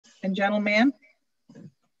and gentleman?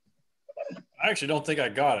 I actually don't think I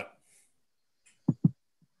got it.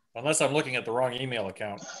 Unless I'm looking at the wrong email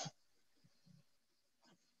account.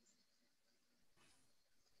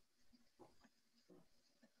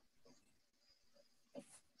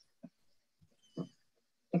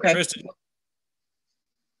 Okay. Trish,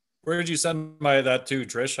 where did you send that to,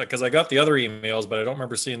 Trish? Because I got the other emails, but I don't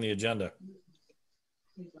remember seeing the agenda.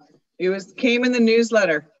 It came in the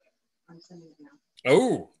newsletter.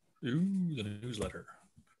 Oh, the newsletter.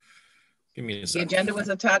 Give me a The second. agenda was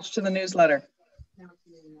attached to the newsletter.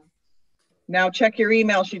 Now check your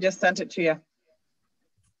email. She just sent it to you.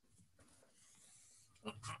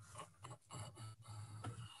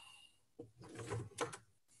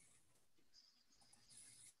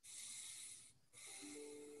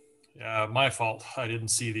 Yeah, my fault. I didn't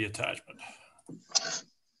see the attachment.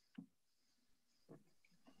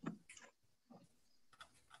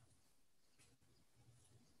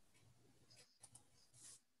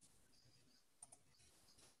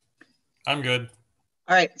 I'm good.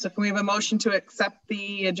 All right, so can we have a motion to accept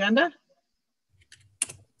the agenda?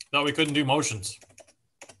 Thought we couldn't do motions.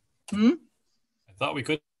 I thought we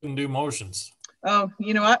couldn't do motions. Oh,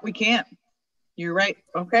 you know what? We can't. You're right.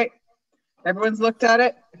 Okay. Everyone's looked at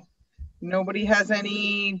it. Nobody has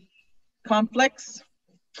any conflicts.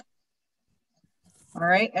 All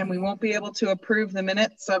right, and we won't be able to approve the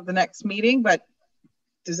minutes of the next meeting, but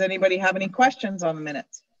does anybody have any questions on the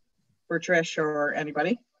minutes for Trish or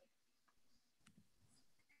anybody?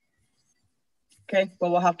 Okay,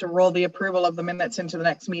 well, we'll have to roll the approval of the minutes into the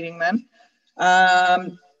next meeting then.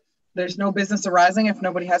 There's no business arising if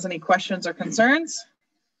nobody has any questions or concerns.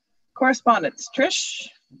 Correspondence, Trish?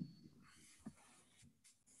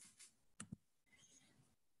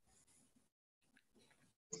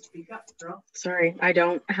 Speak up, girl. Sorry, I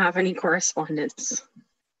don't have any correspondence.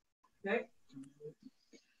 Okay.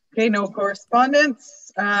 Okay, no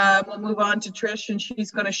correspondence. We'll move on to Trish, and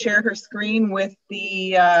she's going to share her screen with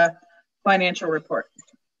the financial report.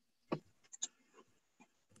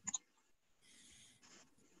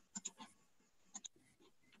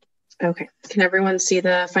 Okay, can everyone see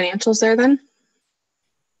the financials there then?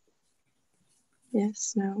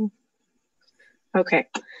 Yes, no. Okay,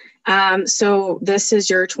 so this is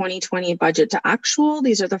your 2020 budget to actual.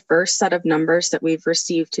 These are the first set of numbers that we've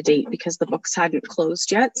received to date because the books hadn't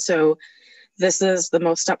closed yet. So this is the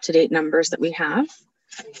most up-to-date numbers that we have.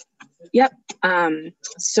 Yep,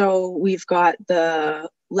 so we've got the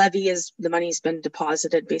levy, the money's been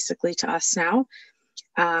deposited basically to us now.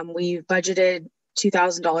 We've budgeted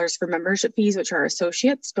 $2,000 for membership fees, which are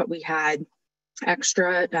associates, but we had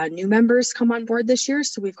extra new members come on board this year,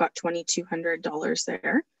 so we've got $2,200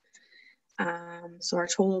 there. So our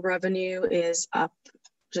total revenue is up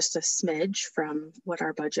just a smidge from what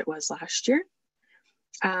our budget was last year.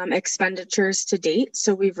 Expenditures to date,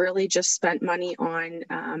 so we've really just spent money on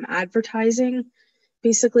advertising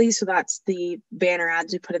basically, so that's the banner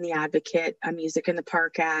ads we put in the Advocate, a Music in the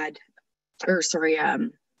Park ad, or sorry,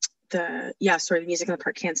 the Music in the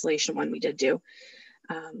Park cancellation one we did do.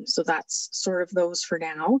 So that's sort of those for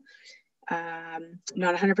now.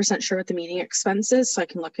 Not 100% sure what the meeting expense is, so I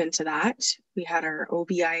can look into that. We had our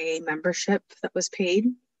OBIA membership that was paid.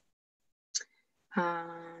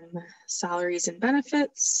 Salaries and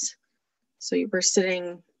benefits. So we're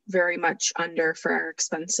sitting very much under for our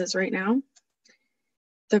expenses right now.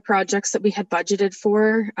 The projects that we had budgeted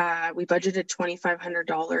for, we budgeted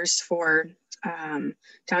 $2,500 for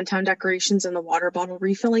downtown decorations and the water bottle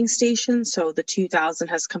refilling station. So the $2,000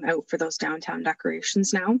 has come out for those downtown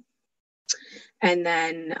decorations now. And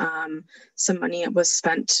then some money was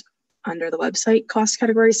spent under the website cost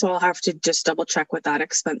category. So I'll have to just double check what that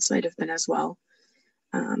expense might have been as well.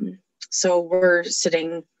 So we're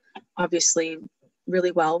sitting obviously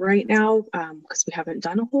really well right now because we haven't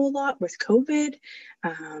done a whole lot with COVID.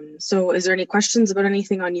 So is there any questions about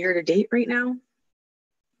anything on year to date right now?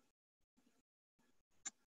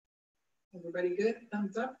 Everybody good?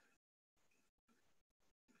 Thumbs up?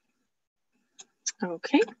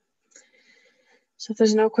 Okay. So if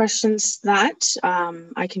there's no questions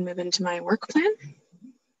I can move into my work plan.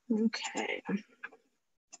 Okay.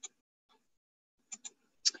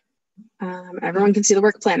 Everyone can see the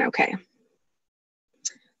work plan, okay.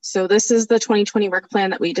 So this is the 2020 work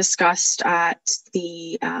plan that we discussed at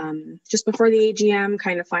the, just before the AGM,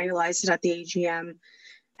 kind of finalized it at the AGM,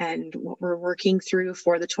 and what we're working through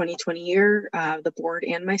for the 2020 year, the board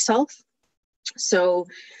and myself. So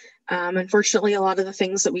unfortunately, a lot of the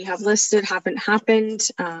things that we have listed haven't happened.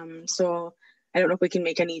 So I don't know if we can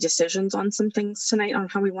make any decisions on some things tonight on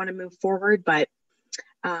how we want to move forward, but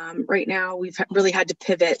right now we've really had to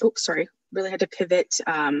pivot. Oh, sorry, really had to pivot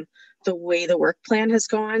the way the work plan has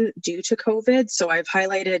gone due to COVID. So I've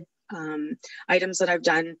highlighted items that I've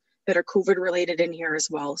done that are COVID related in here as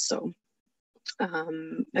well. So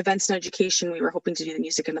events and education, we were hoping to do the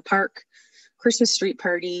music in the park, Christmas street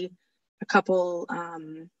party, a couple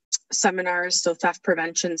seminars, so theft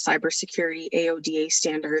prevention, cybersecurity, AODA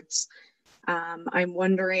standards. I'm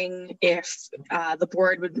wondering if the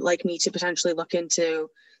board would like me to potentially look into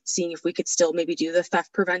seeing if we could still maybe do the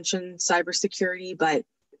theft prevention, cybersecurity, but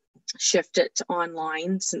shift it to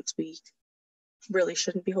online, since we really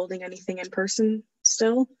shouldn't be holding anything in person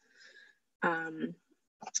still.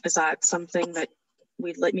 Is that something that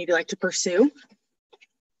we'd maybe like to pursue?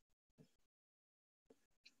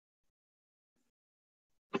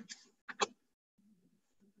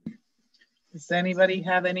 Does anybody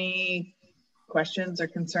have any questions or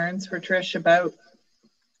concerns for Trish about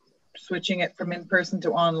switching it from in-person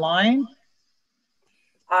to online?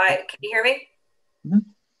 Can you hear me? Mm-hmm.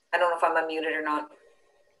 I don't know if I'm unmuted or not.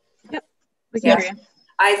 Yep, we can hear you.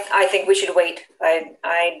 I think we should wait.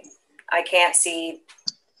 I can't see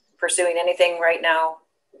pursuing anything right now,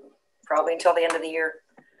 probably until the end of the year.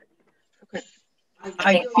 Okay.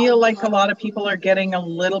 I feel like a lot of people are getting a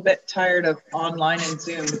little bit tired of online and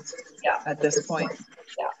Zoom at this point.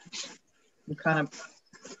 Yeah. I'm kind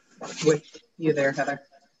of with you there, Heather.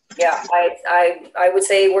 Yeah, I would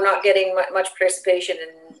say we're not getting much participation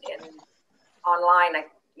in online,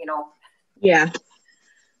 Yeah.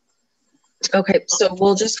 Okay, so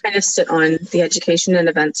we'll just kind of sit on the education and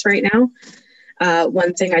events right now.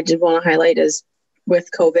 One thing I did want to highlight is with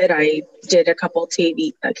COVID, I did a couple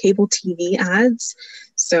cable TV ads.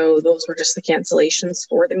 So those were just the cancellations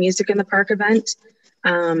for the Music in the Park event.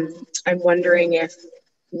 I'm wondering if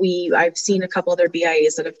I've seen a couple other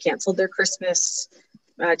BIAs that have canceled their Christmas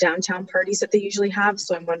downtown parties that they usually have.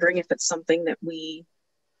 So I'm wondering if it's something that we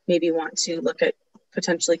maybe want to look at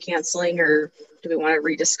potentially canceling, or do we want to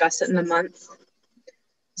rediscuss it in a month?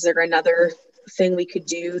 Is there another thing we could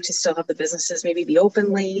do to still have the businesses maybe be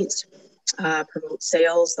open late, promote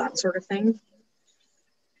sales, that sort of thing?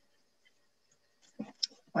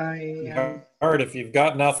 Hard. If you've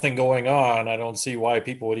got nothing going on, I don't see why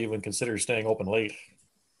people would even consider staying open late.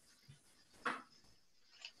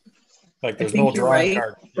 Like there's no drawing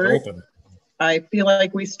card open. I feel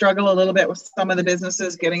like we struggle a little bit with some of the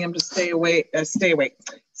businesses, getting them to stay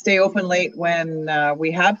open late when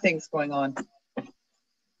we have things going on.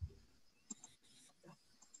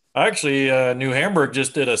 Actually, New Hamburg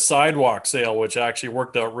just did a sidewalk sale, which actually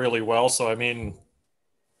worked out really well. So, I mean,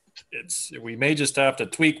 we may just have to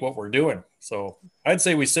tweak what we're doing. So I'd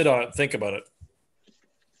say we sit on it, think about it.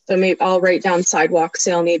 So maybe I'll write down sidewalk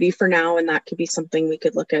sale maybe for now, and that could be something we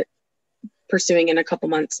could look at pursuing in a couple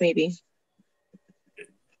months, maybe.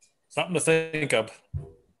 Something to think of.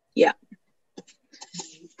 Yeah.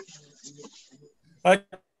 I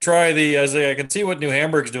try I can see what New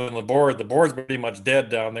Hamburg's doing. The board's pretty much dead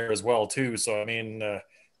down there as well too. So I mean,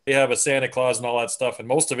 they have a Santa Claus and all that stuff, and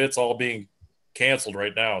most of it's all being canceled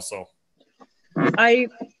right now. So I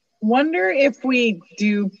wonder if we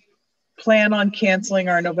do plan on canceling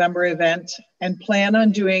our November event and plan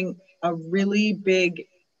on doing a really big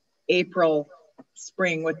April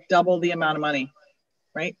spring with double the amount of money,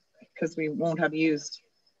 right? Because we won't have used,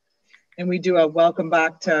 and we do a welcome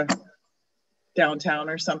back to downtown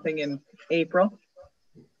or something in April.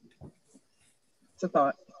 It's a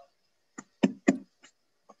thought.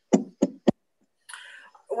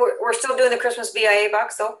 We're still doing the Christmas BIA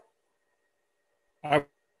box though? I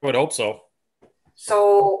would hope so.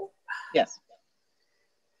 So yes.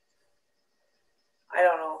 I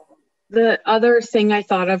don't know. The other thing I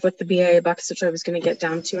thought of with the BIA bucks, which I was going to get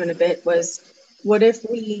down to in a bit, was what if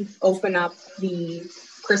we open up the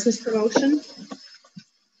Christmas promotion?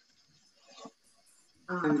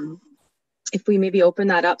 If we maybe open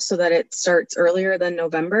that up so that it starts earlier than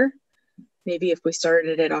November, maybe if we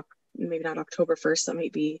started it, maybe not October 1st, that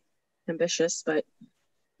might be ambitious, but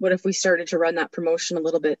what if we started to run that promotion a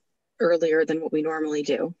little bit earlier than what we normally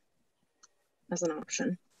do as an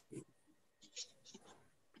option?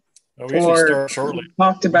 We usually start shortly.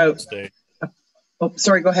 Talked about. Oh,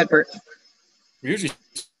 sorry. Go ahead, Bert. We usually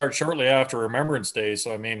start shortly after Remembrance Day.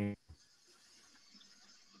 So, I mean,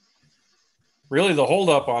 really the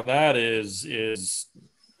holdup on that is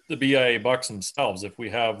the BIA bucks themselves. If we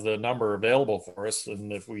have the number available for us,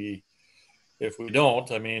 and if we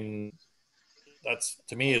don't, I mean, that's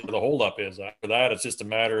to me the holdup is. After that, it's just a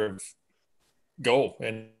matter of go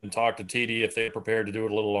and talk to TD if they're prepared to do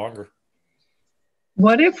it a little longer.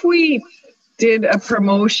 What if we did a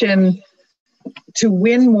promotion to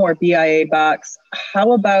win more BIA bucks?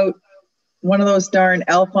 How about one of those darn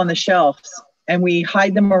elf on the shelves, and we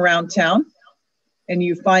hide them around town, and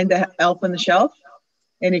you find the elf on the shelf,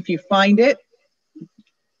 and if you find it,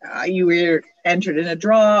 you either entered in a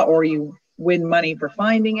draw or you win money for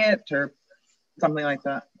finding it or something like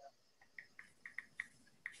that.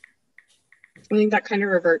 I think that kind of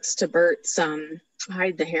reverts to Bert's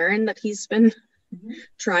hide the heron that he's been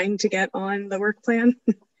trying to get on the work plan.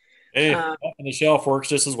 Hey, elf on the shelf works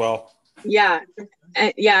just as well. Yeah,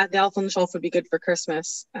 yeah, the elf on the shelf would be good for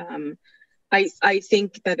Christmas. I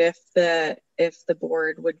think that if the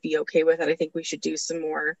board would be okay with it, I think we should do some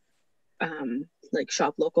more like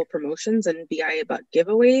shop local promotions and BIA Buck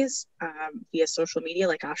giveaways via social media,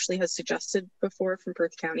 like Ashley has suggested before from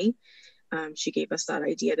Perth County. She gave us that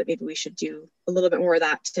idea that maybe we should do a little bit more of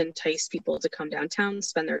that to entice people to come downtown,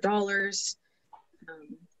 spend their dollars.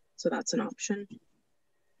 So that's an option.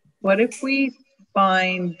 What if we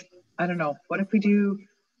find, I don't know, what if we do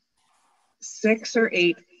 6 or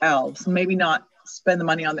 8 elves? Maybe not spend the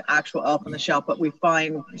money on the actual elf on the shelf, but we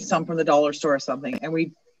find some from the dollar store or something, and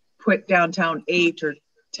we put downtown 8 or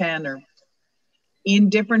 10 or in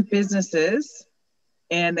different businesses,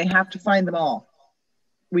 and they have to find them all.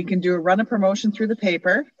 We can do a run of promotion through the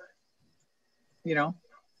paper, you know,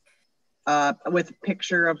 with a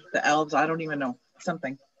picture of the elves. I don't even know,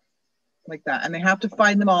 something like that. And they have to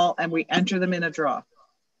find them all, and we enter them in a draw.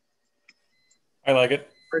 I like it.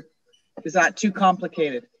 Or is that too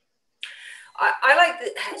complicated? I like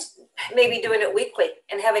maybe doing it weekly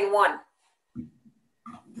and having one.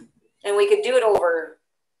 And we could do it over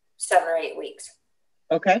 7 or 8 weeks.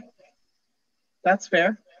 Okay. That's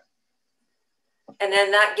fair. And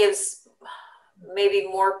then that gives maybe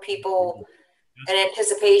more people an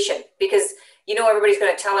anticipation, because you know everybody's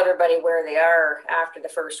going to tell everybody where they are after the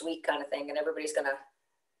first week kind of thing, and everybody's going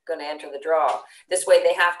to enter the draw. This way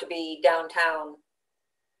they have to be downtown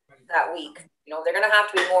that week. You know, they're going to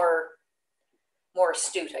have to be more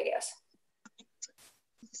astute, I guess.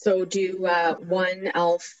 So do one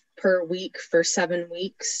elf per week for 7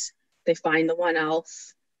 weeks. They find the one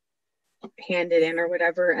elf, hand it in or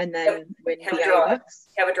whatever, and then when have a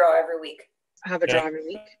draw every week. Have a draw every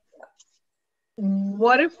week.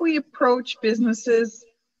 What if we approach businesses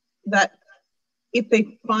that if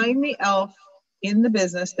they find the elf in the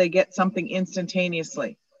business, they get something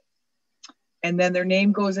instantaneously, and then their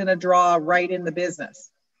name goes in a draw right in the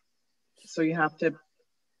business? So you have to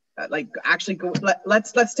like actually go.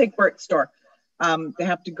 Let's take Bert's store. They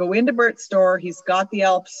have to go into Bert's store. He's got the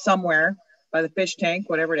elf somewhere by the fish tank,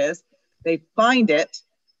 whatever it is. They find it.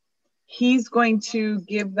 He's going to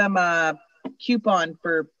give them a coupon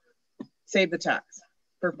for Save the Tax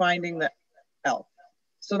for finding the elf.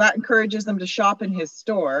 So that encourages them to shop in his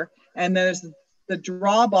store. And there's the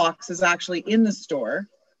draw box is actually in the store,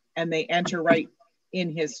 and they enter right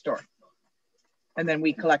in his store. And then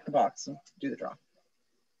we collect the box and do the draw.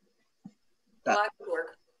 That would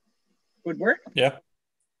work. Would work? Yeah.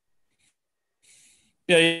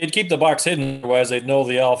 Yeah, you'd keep the box hidden, otherwise they'd know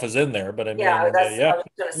the elf is in there. But I mean, yeah, that's what I was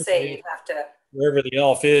going to say. You have to. Wherever the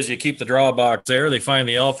elf is, you keep the draw box there. They find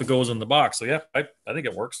the elf, it goes in the box. So yeah, I think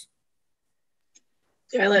it works.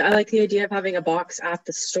 Yeah, I like the idea of having a box at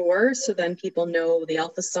the store, so then people know the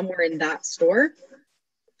elf is somewhere in that store.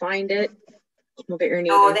 Find it. We'll get your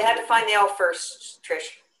name. No, they had to find the elf first,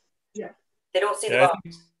 Trish. Yeah. They don't see the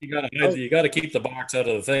box. You gotta keep the box out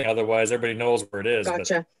of the thing, otherwise everybody knows where it is.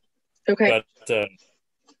 Gotcha. Okay. But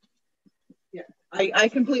yeah, I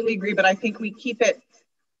completely agree, but I think we keep it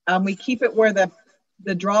where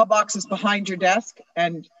the draw box is behind your desk,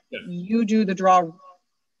 and you do the draw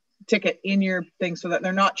ticket in your thing so that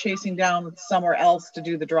they're not chasing down somewhere else to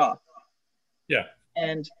do the draw. Yeah.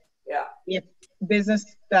 And if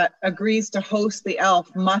business that agrees to host the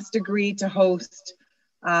elf must agree to host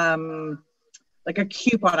like a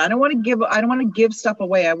coupon. I don't want to give stuff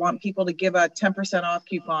away. I want people to give a 10% off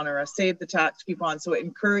coupon or a Save the Tax coupon, so it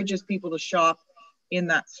encourages people to shop in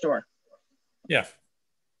that store. Yeah.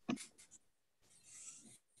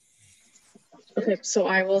 Okay, so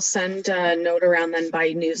I will send a note around then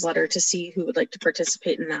by newsletter to see who would like to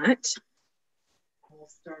participate in that. We'll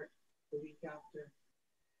start the week after.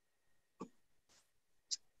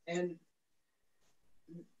 And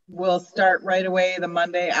we'll start right away the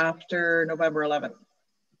Monday after November 11th.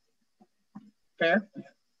 Fair?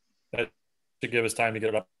 That should give us time to get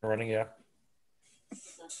it up and running, yeah.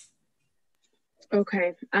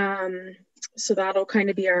 Okay, so that'll kind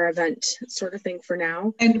of be our event sort of thing for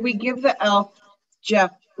now. And we give the elf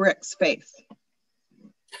Jeff brick space.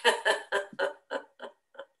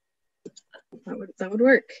 That would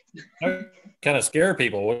work. Kind of scare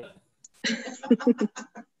people, wouldn't it?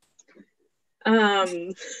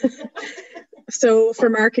 So for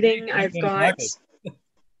marketing, I've got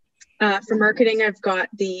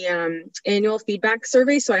the annual feedback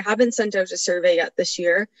survey. So I haven't sent out a survey yet this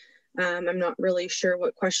year. I'm not really sure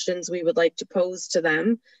what questions we would like to pose to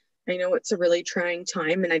them. I know it's a really trying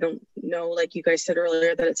time, and I don't know, like you guys said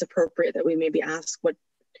earlier, that it's appropriate that we maybe ask what,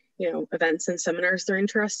 events and seminars they're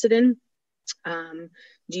interested in. Do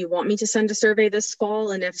you want me to send a survey this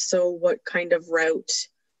fall? And if so, what kind of route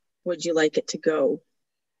would you like it to go?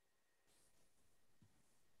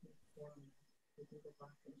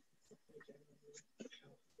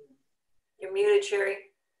 You're muted, Sherry.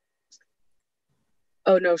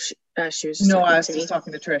 Oh, no, she was no, I was just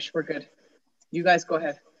talking to Trish. We're good. You guys go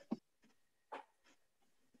ahead.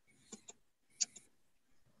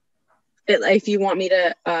 If you want me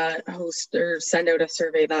to host or send out a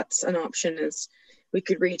survey, that's an option. Is we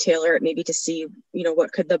could retailer it maybe to see,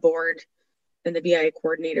 what could the board and the BIA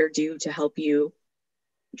coordinator do to help you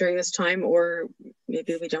during this time, or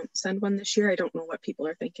maybe we don't send one this year. I don't know what people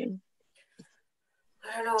are thinking.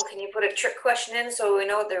 I don't know. Can you put a trick question in so we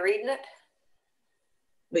know what they're reading it?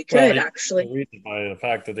 We could actually read it by the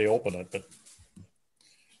fact that they open it, but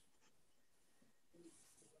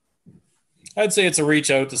I'd say it's a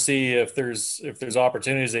reach out to see if there's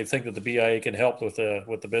opportunities they think that the BIA can help with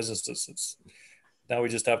the businesses. Now we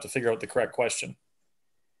just have to figure out the correct question.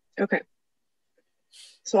 Okay.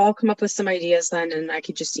 So I'll come up with some ideas then, and I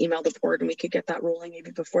could just email the board and we could get that rolling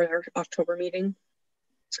maybe before our October meeting.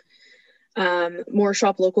 More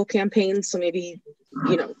shop local campaigns. So maybe,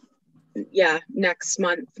 next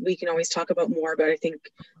month we can always talk about more, but I think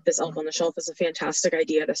this Elf on the Shelf is a fantastic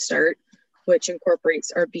idea to start, which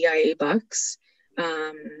incorporates our BIA bucks.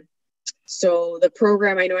 So the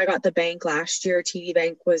program, I know I got the bank last year. TD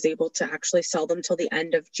Bank was able to actually sell them till the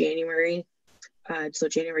end of January. So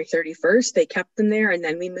January 31st, they kept them there, and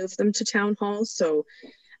then we moved them to town hall. So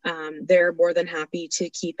they're more than happy to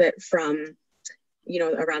keep it from,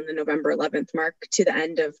 around the November 11th mark to the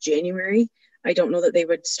end of January. I don't know that they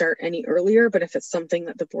would start any earlier, but if it's something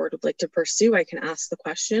that the board would like to pursue, I can ask the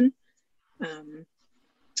question.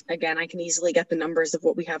 Again, I can easily get the numbers of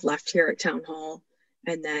what we have left here at town hall,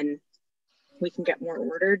 and then we can get more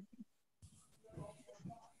ordered.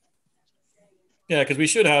 Yeah, because we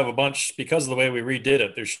should have a bunch, because of the way we redid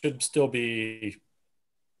it, there should still be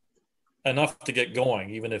enough to get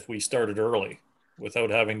going, even if we started early,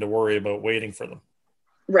 without having to worry about waiting for them.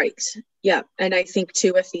 Right. Yeah. And I think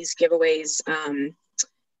too, with these giveaways,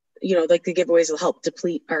 like the giveaways will help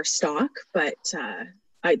deplete our stock, but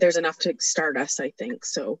there's enough to start us, I think.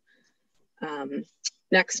 So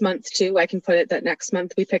next month too, I can put it that next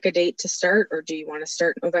month we pick a date to start, or do you want to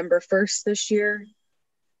start November 1st this year?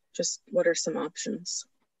 Just what are some options?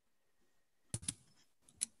 I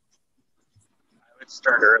would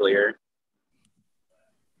start earlier.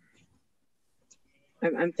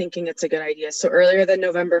 I'm thinking it's a good idea. So earlier than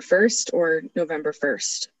November 1st or November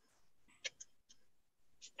 1st?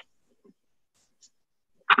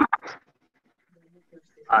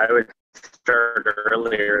 I would start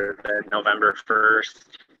earlier than November 1st.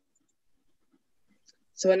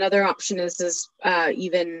 So another option is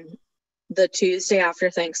even the Tuesday after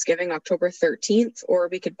Thanksgiving, October 13th, or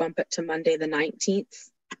we could bump it to Monday the 19th.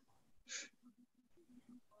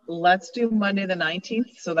 Let's do Monday the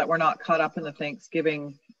 19th so that we're not caught up in the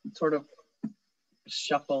Thanksgiving sort of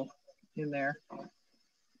shuffle in there.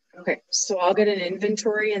 Okay, so I'll get an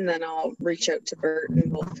inventory and then I'll reach out to Bert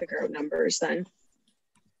and we'll figure out numbers then.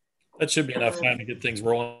 That should be enough time to get things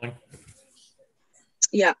rolling.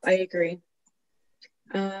 Yeah, I agree.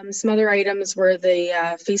 Some other items were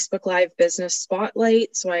the Facebook Live Business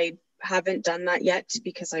Spotlight. So I haven't done that yet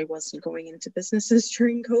because I wasn't going into businesses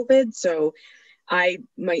during COVID. So I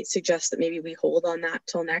might suggest that maybe we hold on that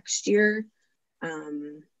till next year.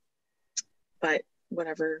 But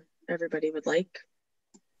whatever everybody would like.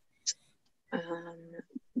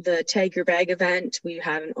 The Tag Your Bag event, we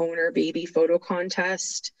had an owner baby photo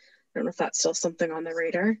contest. I don't know if that's still something on the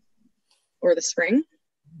radar, or the spring.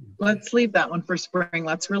 Let's leave that one for spring.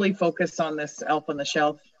 Let's really focus on this Elf on the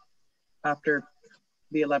Shelf after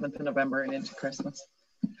the 11th of November and into Christmas.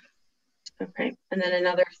 Okay. And then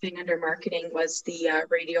another thing under marketing was the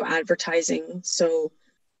radio advertising. So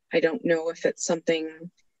I don't know if it's something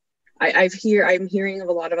I'm hearing of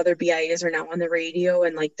a lot of other BIAs are now on the radio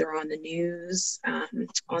and like they're on the news,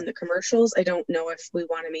 on the commercials. I don't know if we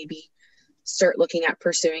want to maybe start looking at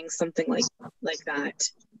pursuing something like that.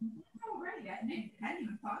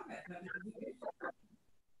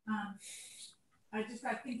 I just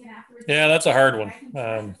got thinking afterwards. Yeah, that's a hard one.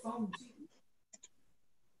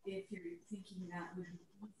 If you're thinking that would be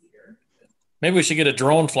easier. Maybe we should get a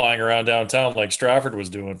drone flying around downtown like Stratford was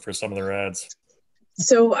doing for some of their ads.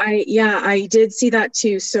 So I did see that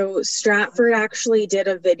too. So Stratford actually did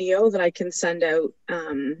a video that I can send out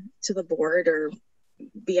to the board or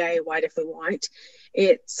BIA wide if we want.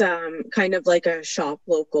 It's kind of like a shop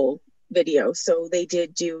local video. So they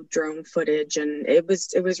did do drone footage, and it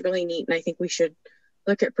was really neat. And I think we should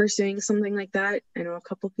look at pursuing something like that. I know a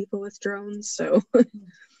couple people with drones, so. I'll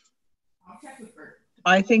check with Bert.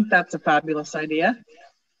 I think that's a fabulous idea.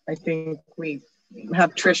 I think we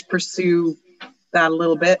have Trish pursue that a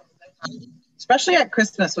little bit, especially at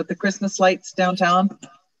Christmas with the Christmas lights downtown.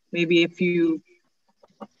 Maybe a few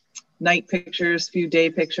night pictures, few day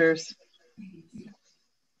pictures.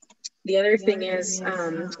 The other thing is,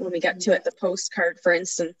 when we get to it, the postcard, for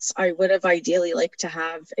instance, I would have ideally liked to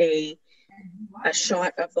have a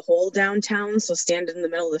shot of the whole downtown. So stand in the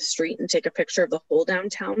middle of the street and take a picture of the whole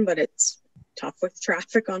downtown, but it's tough with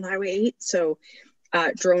traffic on Highway 8. So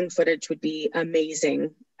drone footage would be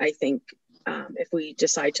amazing, I think, if we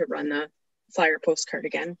decide to run the flyer postcard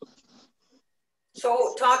again.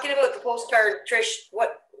 So talking about the postcard, Trish,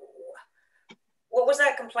 what was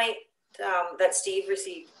that complaint that Steve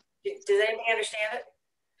received? Does anybody understand it?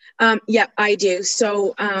 Yeah, I do.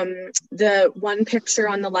 So the one picture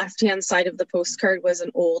on the left-hand side of the postcard was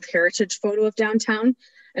an old heritage photo of downtown.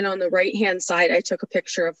 And on the right-hand side, I took a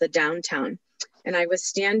picture of the downtown. And I was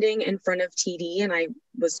standing in front of TD and I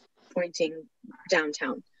was pointing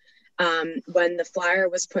downtown. When the flyer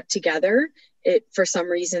was put together, for some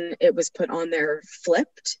reason, it was put on there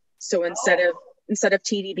flipped. So instead of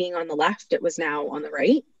TD being on the left, it was now on the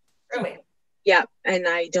right. Really? Yeah, and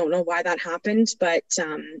I don't know why that happened, but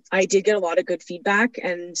I did get a lot of good feedback,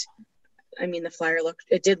 and I mean, the flyer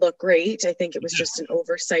did look great. I think it was just an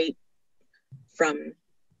oversight from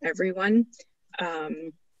everyone. Well,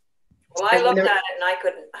 I looked at it and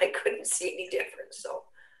I couldn't see any difference. So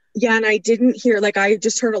yeah, and I didn't hear, like, I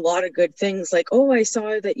just heard a lot of good things, like, oh, I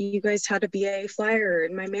saw that you guys had a BA flyer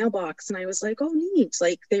in my mailbox, and I was like, oh, neat.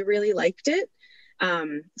 Like, they really liked it.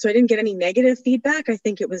 So I didn't get any negative feedback. I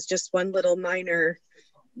think it was just one little minor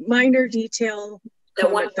detail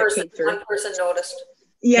that one person noticed.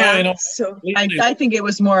 Yeah. No, so I think it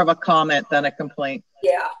was more of a comment than a complaint.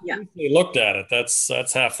 Yeah. They looked at it.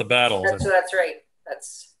 That's half the battle. That's right.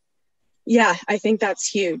 Yeah, I think that's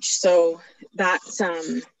huge. So that's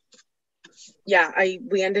yeah,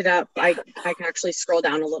 we ended up, I can actually scroll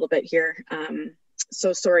down a little bit here.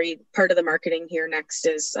 So sorry, part of the marketing here next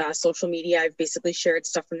is social media. I've basically shared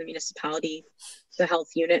stuff from the municipality, the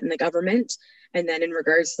health unit, and the government. And then in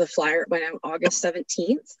regards to the flyer, it went out August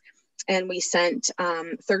 17th. And we sent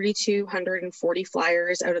 3,240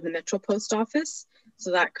 flyers out of the Mitchell Post Office.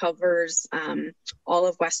 So that covers all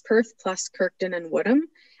of West Perth plus Kirkton and Woodham.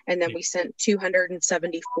 And then we sent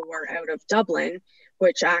 274 out of Dublin,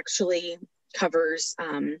 which actually covers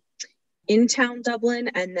in-town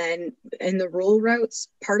Dublin, and then in the rural routes,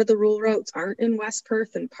 part of the rural routes aren't in West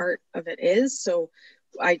Perth and part of it is. So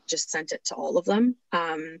I just sent it to all of them.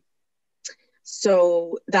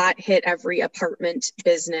 So that hit every apartment,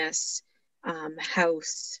 business,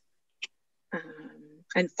 house,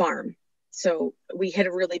 and farm. So we hit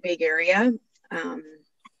a really big area.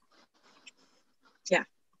 Yeah.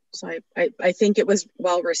 So I think it was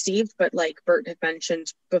well received, but like Bert had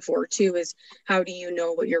mentioned before too, is how do you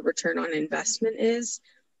know what your return on investment is?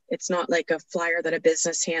 It's not like a flyer that a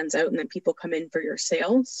business hands out and then people come in for your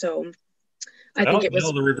sale. So I think it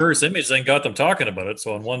was the reverse image then got them talking about it.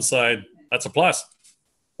 So on one side, that's a plus.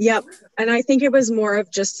 Yep. And I think it was more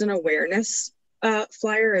of just an awareness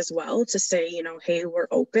flyer as well to say, you know, hey, we're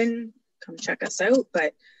open, come check us out.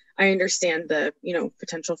 But I understand the, you know,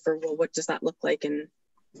 potential for, well, what does that look like in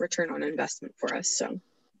return on investment for us?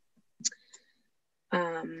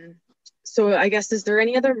 So I guess, is there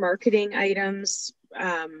any other marketing items?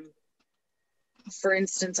 For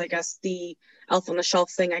instance, I guess the Elf on the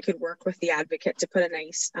Shelf thing, I could work with the Advocate to put a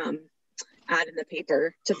nice ad in the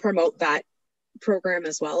paper to promote that program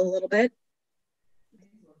as well a little bit.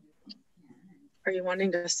 Are you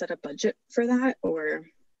wanting to set a budget for that, or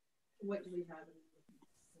what do we have?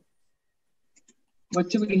 What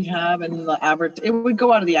do we have in the it would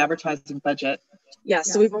go out of the advertising budget. Yeah,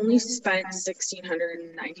 so we've only spent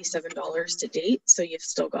 $1,697 to date, so you've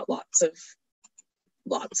still got lots of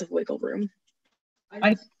wiggle room.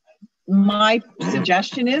 My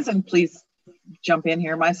suggestion is, and please jump in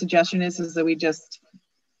here, my suggestion is that we just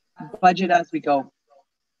budget as we go.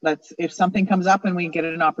 If something comes up and we get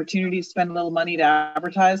an opportunity to spend a little money to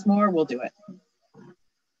advertise more, we'll do it.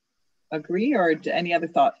 Agree, or any other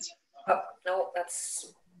thoughts? Oh, no,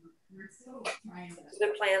 that's a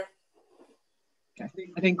good plan.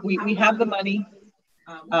 I think we have the money.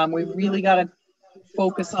 We really got to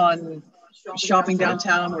focus on shopping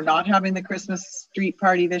downtown. We're not having the Christmas street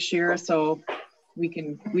party this year, so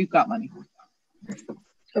we've got money.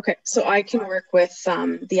 Okay, so I can work with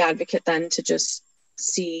the advocate then to just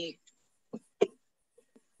see,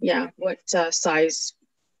 yeah, what size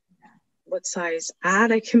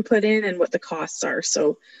ad I can put in and what the costs are.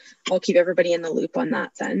 So I'll keep everybody in the loop on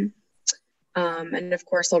that then. And of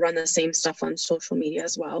course, I'll run the same stuff on social media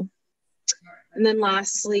as well. And then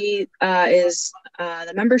lastly is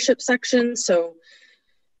the membership section. So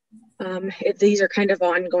these are kind of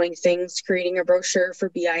ongoing things, creating a brochure for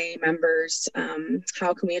BIA members.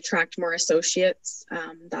 How can we attract more associates?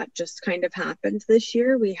 That just kind of happened this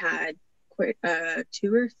year. We had quite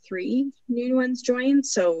 2 or 3 new ones join.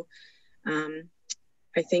 So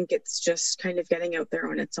I think it's just kind of getting out there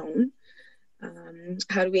on its own.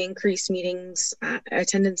 How do we increase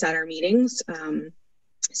attendance at our meetings?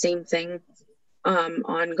 Same thing,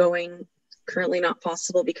 ongoing, currently not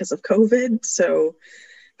possible because of COVID. So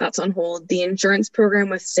that's on hold. The insurance program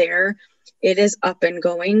with SARE, it is up and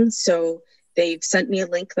going. So they've sent me a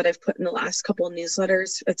link that I've put in the last couple of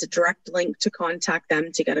newsletters. It's a direct link to contact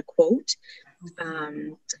them to get a quote.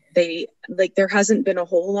 There hasn't been a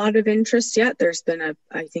whole lot of interest yet. There's been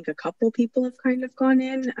I think a couple people have kind of gone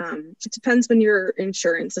in. It depends when your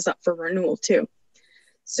insurance is up for renewal too.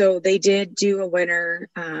 So they did do a winner.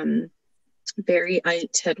 Barry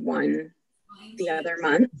Ite had won the other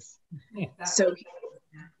month. So,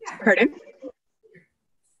 pardon?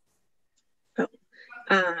 Oh,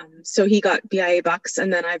 so he got BIA bucks,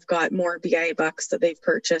 and then I've got more BIA bucks that they've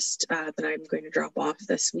purchased that I'm going to drop off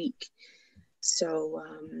this week. So,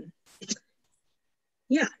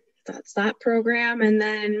 yeah, that's that program. And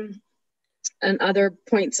then other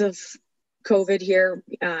points of COVID here,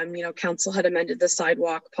 council had amended the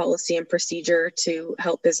sidewalk policy and procedure to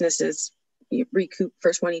help businesses recoup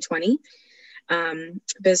for 2020.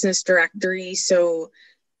 Business directory, so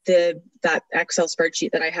that Excel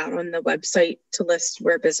spreadsheet that I had on the website to list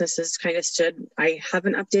where businesses kind of stood, I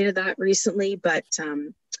haven't updated that recently, but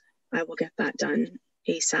I will get that done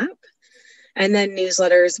ASAP. And then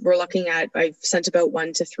newsletters, we're looking at, I've sent about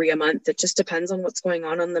 1 to 3 a month. It just depends on what's going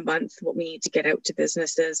on the month, what we need to get out to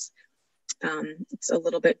businesses. It's a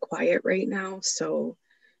little bit quiet right now, so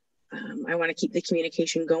I want to keep the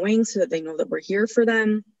communication going so that they know that we're here for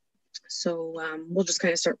them. So we'll just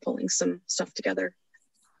kind of start pulling some stuff together.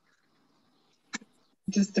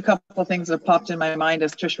 Just a couple of things that popped in my mind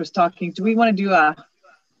as Trish was talking. Do we want to do a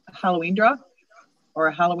Halloween draw or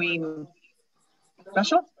a Halloween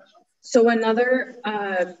special? So another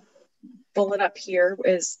bullet up here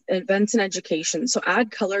is events and education. So add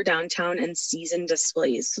color downtown and season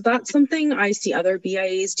displays. So that's something I see other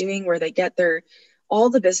BIAs doing where they get all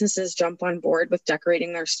the businesses jump on board with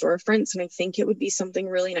decorating their storefronts. And I think it would be something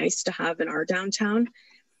really nice to have in our downtown.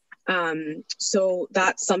 So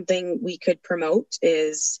that's something we could promote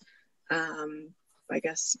is, I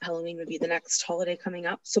guess Halloween would be the next holiday coming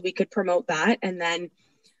up. So we could promote that and then,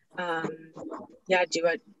 do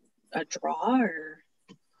a draw, or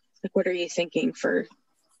like, what are you thinking for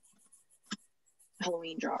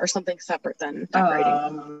Halloween draw or something separate than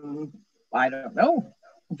decorating? I don't know.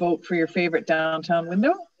 Vote for your favorite downtown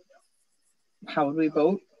window. How would we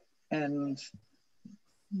vote? And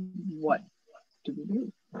what do we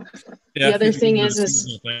do? Yeah, the other thing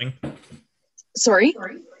is sorry?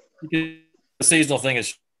 The seasonal thing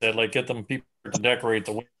is that, like, get them people to decorate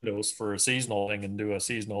the windows for a seasonal thing and do a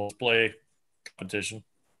seasonal display competition.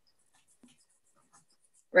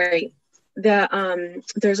 Right.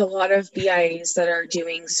 There's a lot of BIAs that are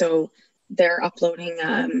doing, so they're uploading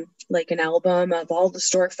like an album of all the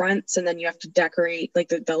storefronts, and then you have to decorate, like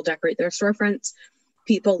they'll decorate their storefronts.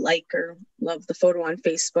 People like or love the photo on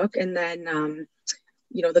Facebook, and then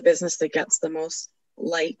the business that gets the most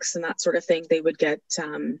likes and that sort of thing, they would get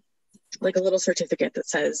like a little certificate that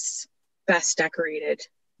says best decorated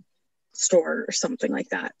store or something like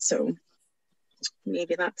that. So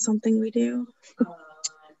maybe that's something we do.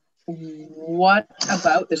 What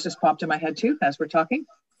about, this just popped in my head too as we're talking,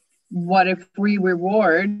 what if we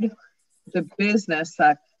reward the business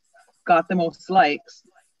that got the most likes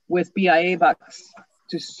with BIA bucks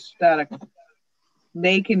that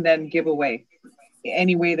they can then give away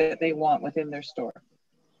any way that they want within their store,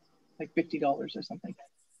 like $50 or something,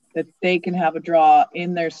 that they can have a draw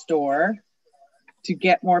in their store to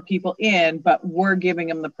get more people in, but we're giving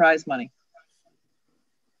them the prize money.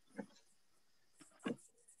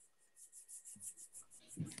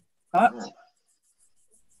 Thoughts?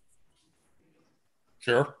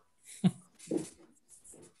 Sure.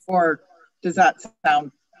 Or does that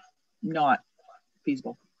sound not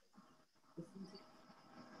feasible.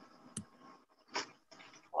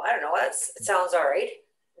 Well, I don't know. It sounds all right.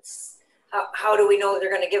 How do we know they're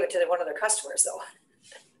going to give it to one of their customers,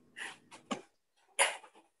 though?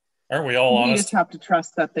 Aren't we all We honest? just have to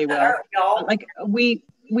trust that they will. Aren't we all? Like we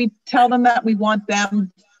tell them that we want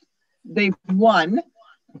them, they've won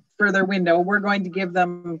for their window. We're going to give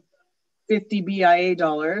them 50 BIA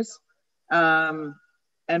dollars.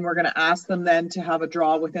 And we're going to ask them then to have a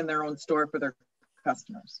draw within their own store for their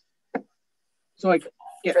customers. So it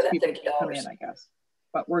gets people to come in, I guess.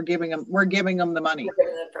 But we're giving them the money. We're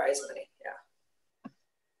giving them the prize money,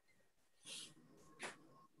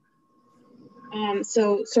 yeah.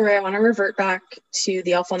 So sorry, I want to revert back to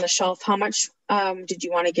the Elf on the Shelf. How much did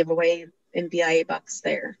you want to give away in BIA bucks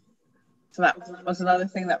there? So that was another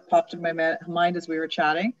thing that popped in my mind as we were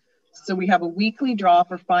chatting. So we have a weekly draw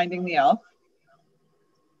for finding the elf.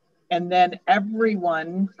 And then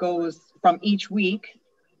everyone goes from each week,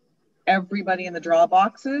 everybody in the draw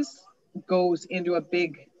boxes goes into a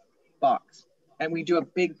big box. And we do a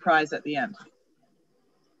big prize at the end.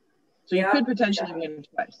 So you could potentially win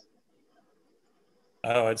twice.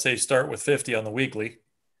 I'd say start with 50 on the weekly.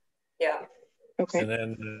 Yeah. Okay. And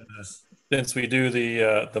then since we do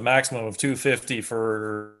the maximum of 250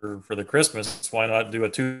 for the Christmas, why not do a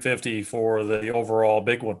 250 for the overall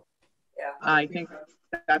big one? Yeah. I think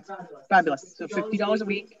that's fabulous. So $50 a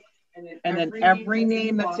week. And then every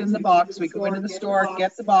name that's in the box, we go into the store,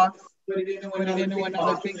 get the box, put it into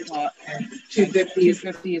another big pot.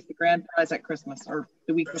 250 is the grand prize at Christmas or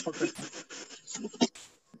the week before Christmas.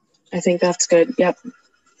 I think that's good. Yep.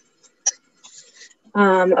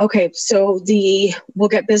 Okay, so we'll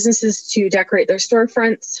get businesses to decorate their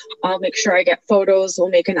storefronts. I'll make sure I get photos. We'll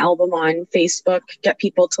make an album on Facebook, get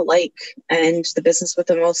people to like, and the business with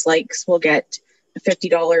the most likes will get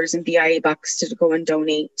 $50 in BIA bucks to go and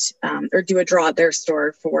donate or do a draw at their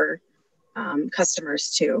store for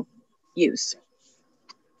customers to use.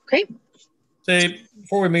 Okay. Say,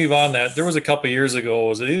 before we move on that, there was a couple of years ago,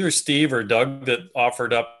 was it either Steve or Doug that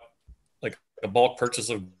offered up like a bulk purchase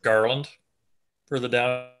of garland for the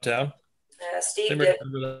downtown? Steve did.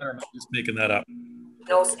 I'm just making that up.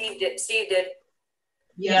 No, Steve did. Steve did.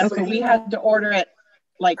 Yeah, okay. So we had to order it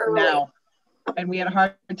like now. And we had a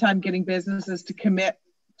hard time getting businesses to commit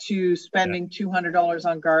to spending $200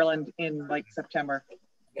 on garland in like September.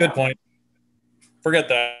 Good point. Forget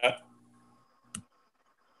that.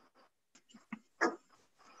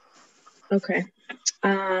 Okay.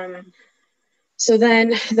 So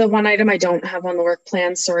then the one item I don't have on the work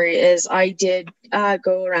plan, sorry, is I did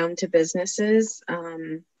go around to businesses.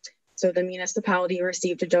 So the municipality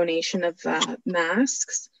received a donation of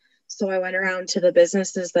masks. So I went around to the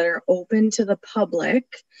businesses that are open to the public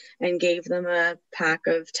and gave them a pack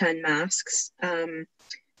of 10 masks.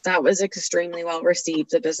 That was extremely well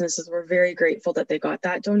received. The businesses were very grateful that they got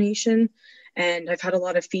that donation. And I've had a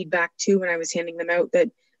lot of feedback too when I was handing them out that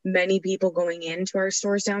many people going into our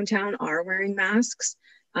stores downtown are wearing masks.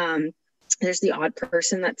 There's the odd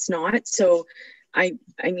person that's not. So I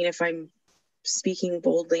mean, if I'm speaking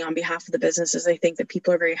boldly on behalf of the businesses, I think that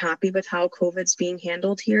people are very happy with how COVID's being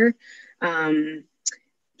handled here.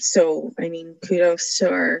 So, I mean, kudos to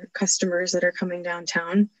our customers that are coming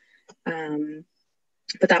downtown.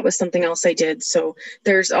 But that was something else I did. So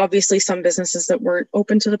there's obviously some businesses that weren't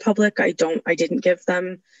open to the public. I didn't give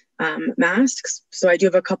them masks. So I do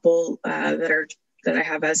have a couple that I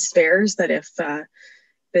have as spares that if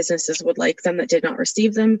businesses would like them that did not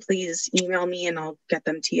receive them, please email me and I'll get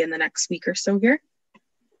them to you in the next week or so here.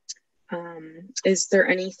 Is there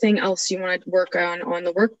anything else you want to work on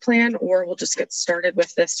the work plan, or we'll just get started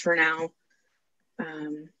with this for now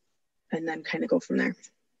and then kind of go from there?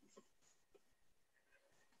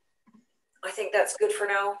 I think that's good for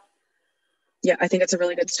now. Yeah, I think it's a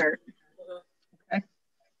really good start. Okay,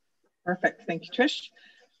 perfect. Thank you, Trish.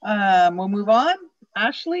 We'll move on.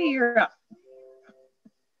 Ashley, you're up.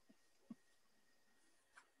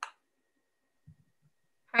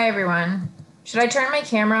 Hi, everyone. Should I turn my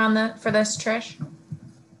camera on for this, Trish?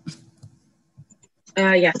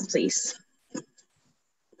 Yes, please. Here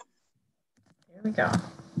we go.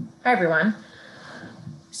 Hi, everyone.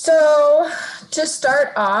 So to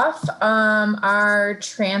start off, our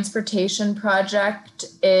transportation project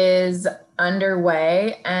is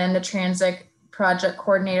underway, and the transit project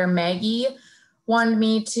coordinator, Maggie, wanted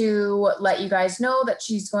me to let you guys know that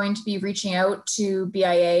she's going to be reaching out to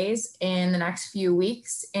BIAs in the next few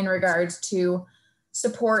weeks in regards to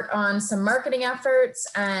support on some marketing efforts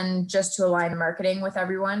and just to align marketing with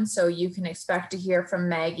everyone. So you can expect to hear from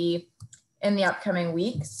Maggie in the upcoming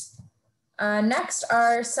weeks. Next,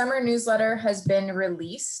 our summer newsletter has been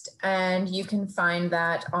released, and you can find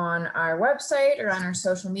that on our website or on our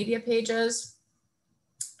social media pages.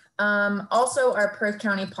 Also, our Perth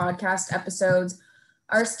County podcast episodes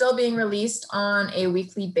are still being released on a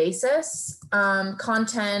weekly basis.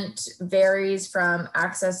 Content varies from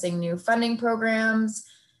accessing new funding programs,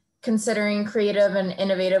 considering creative and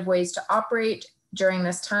innovative ways to operate during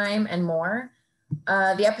this time, and more.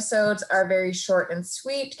 The episodes are very short and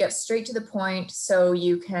sweet, get straight to the point so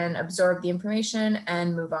you can absorb the information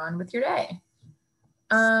and move on with your day.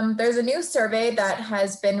 There's a new survey that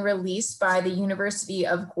has been released by the University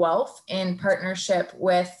of Guelph in partnership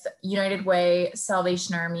with United Way,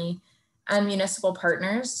 Salvation Army, and municipal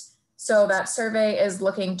partners. So that survey is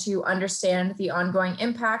looking to understand the ongoing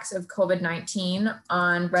impacts of COVID-19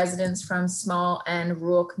 on residents from small and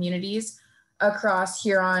rural communities across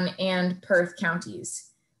Huron and Perth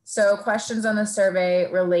counties. So questions on the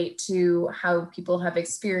survey relate to how people have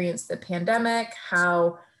experienced the pandemic,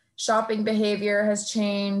 how shopping behavior has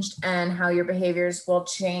changed, and how your behaviors will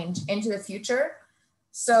change into the future.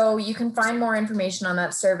 So you can find more information on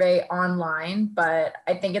that survey online, but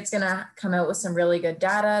I think it's gonna come out with some really good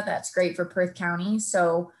data that's great for Perth County.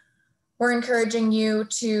 So we're encouraging you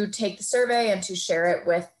to take the survey and to share it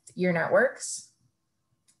with your networks.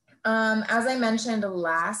 As I mentioned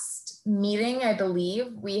last meeting, I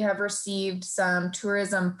believe we have received some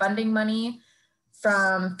tourism funding money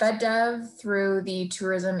from FedDev through the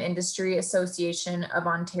Tourism Industry Association of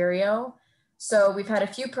Ontario. So we've had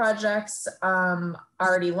a few projects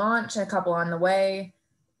already launched, a couple on the way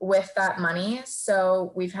with that money.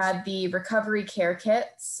 So we've had the recovery care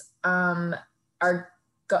kits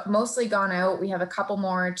mostly gone out. We have a couple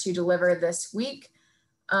more to deliver this week,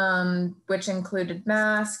 which included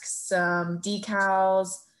masks,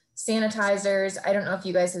 decals, sanitizers. I don't know if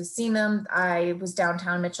you guys have seen them. I was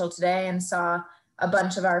downtown Mitchell today and saw a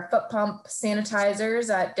bunch of our foot pump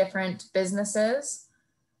sanitizers at different businesses.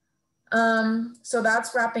 So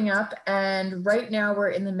that's wrapping up. And right now we're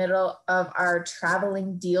in the middle of our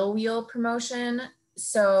traveling deal wheel promotion.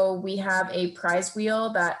 So we have a prize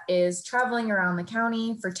wheel that is traveling around the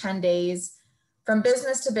county for 10 days from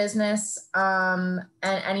business to business. And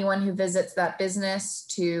anyone who visits that business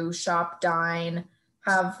to shop, dine,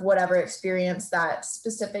 have whatever experience that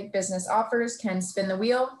specific business offers can spin the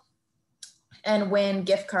wheel and win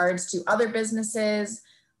gift cards to other businesses,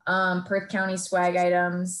 Perth County swag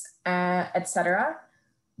items, etc.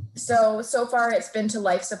 So far it's been to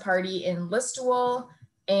Life's a Party in Listowel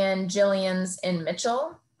and Jillian's in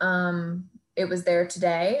Mitchell. It was there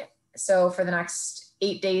today. So for the next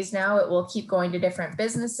 8 days now, it will keep going to different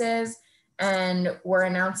businesses, and we're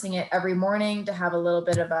announcing it every morning to have a little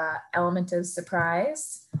bit of a element of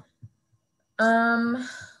surprise.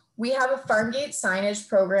 We have a Farmgate signage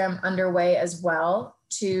program underway as well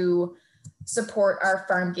to support our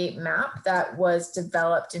Farmgate map that was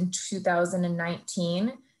developed in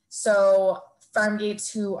 2019. So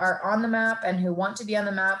Farmgates who are on the map and who want to be on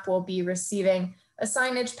the map will be receiving a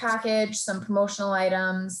signage package, some promotional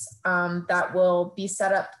items that will be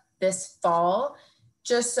set up this fall,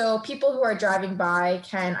 just so people who are driving by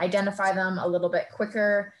can identify them a little bit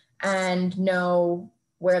quicker and know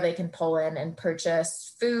where they can pull in and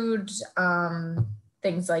purchase food,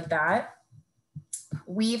 things like that.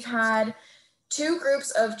 We've had 2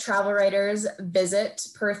 groups of travel writers visit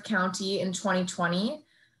Perth County in 2020.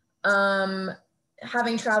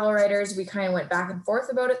 Having travel writers, we kind of went back and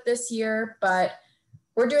forth about it this year, but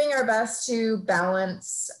we're doing our best to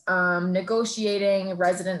balance negotiating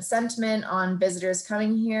resident sentiment on visitors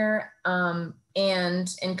coming here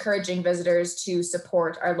and encouraging visitors to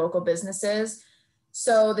support our local businesses.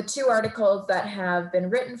 So the 2 articles that have been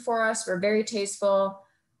written for us were very tasteful,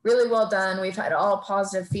 really well done. We've had all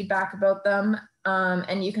positive feedback about them,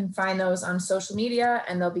 and you can find those on social media,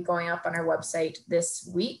 and they'll be going up on our website this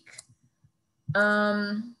week.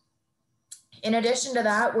 In addition to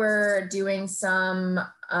that, we're doing some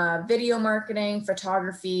video marketing,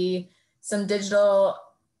 photography, some digital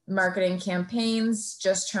marketing campaigns,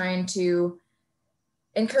 just trying to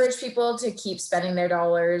encourage people to keep spending their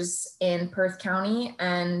dollars in Perth County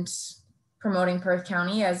and promoting Perth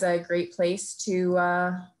County as a great place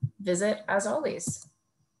to visit as always.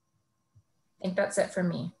 I think that's it for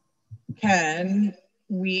me. Can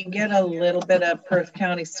we get a little bit of Perth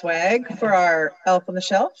County swag for our Elf on the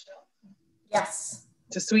Shelf? Yes.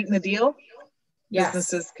 To sweeten the deal? Yes.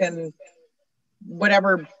 Businesses can,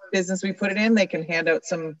 whatever business we put it in, they can hand out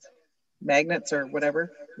some magnets or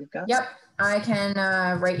whatever we've got. Yep. I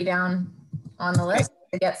can write you down on the list.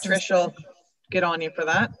 To get some Trish will get on you for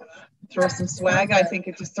that. Throw some swag. I think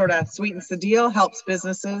it just sort of sweetens the deal, helps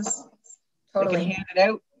businesses. Totally. We can hand it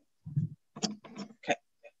out. Okay.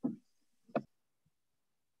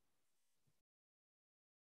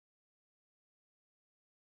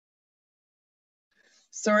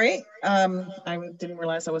 Sorry, I didn't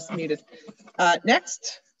realize I was muted.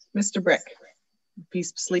 Next, Mr. Brick.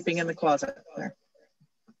 He's sleeping in the closet there.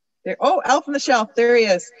 There. Oh, Elf on the Shelf. There he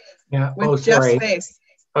is. Yeah. With Jeff's face.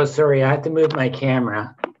 Oh, sorry. I had to move my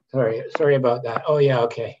camera. Sorry about that. Oh, yeah.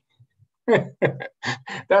 Okay. That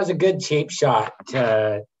was a good cheap shot.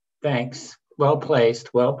 Thanks. Well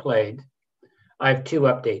placed. Well played. I have 2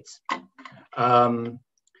 updates.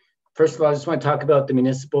 First of all, I just want to talk about the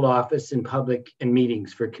municipal office and public and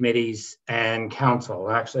meetings for committees and council.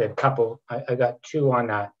 Actually, a couple. I got 2 on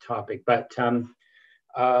that topic, but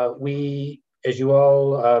we, as you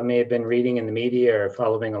all may have been reading in the media or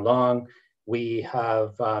following along, we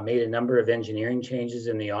have made a number of engineering changes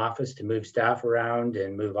in the office to move staff around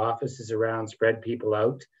and move offices around, spread people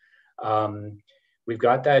out. We've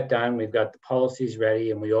got that done. We've got the policies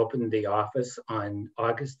ready, and we opened the office on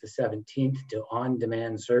August the 17th to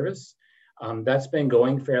on-demand service. That's been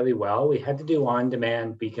going fairly well. We had to do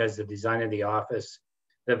on-demand because the design of the office,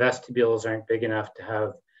 the vestibules aren't big enough to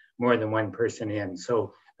have more than 1 person in.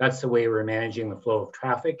 So that's the way we're managing the flow of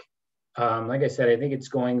traffic. Like I said, I think it's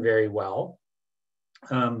going very well.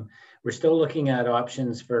 We're still looking at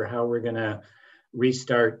options for how we're going to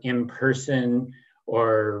restart in-person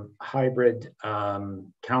or hybrid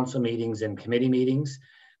council meetings and committee meetings.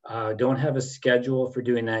 Don't have a schedule for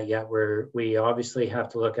doing that yet. We obviously have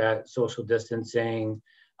to look at social distancing,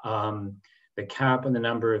 the cap on the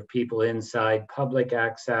number of people inside, public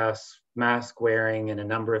access, mask wearing, and a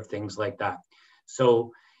number of things like that.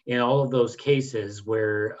 So in all of those cases,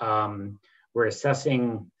 we're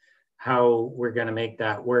assessing how we're going to make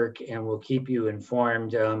that work, and we'll keep you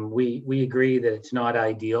informed. We agree that it's not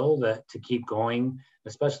ideal to keep going,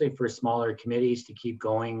 especially for smaller committees, to keep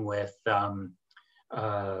going with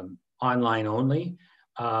online only.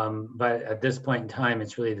 But at this point in time,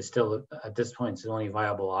 it's really it's the only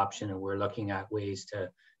viable option, and we're looking at ways to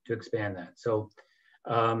expand that. So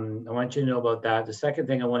I want you to know about that. The second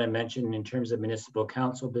thing I want to mention in terms of municipal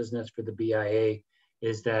council business for the BIA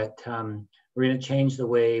is that we're going to change the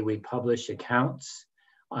way we publish accounts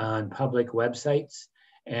on public websites.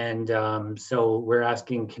 And so we're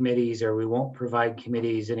asking committees, or we won't provide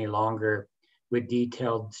committees any longer with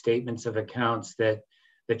detailed statements of accounts that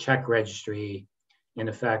the check registry, in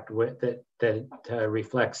effect, that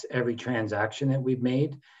reflects every transaction that we've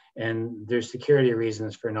made. And there's security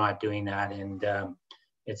reasons for not doing that. And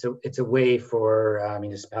it's a way for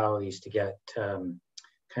municipalities to get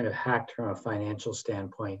kind of hacked from a financial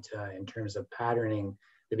standpoint in terms of patterning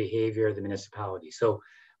the behavior of the municipality. So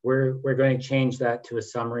we're going to change that to a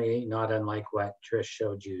summary, not unlike what Trish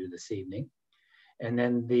showed you this evening. And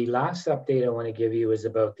then the last update I want to give you is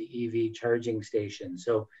about the EV charging station.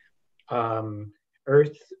 So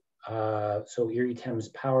Earth, so Erie Thames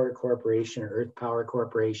Power Corporation, or Earth Power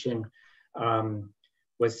Corporation,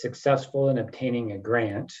 was successful in obtaining a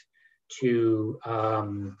grant to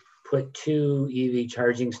put 2 EV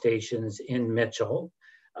charging stations in Mitchell.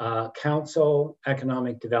 Council,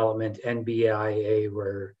 Economic Development, and BIA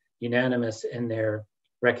were unanimous in their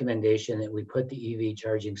recommendation that we put the EV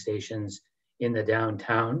charging stations in the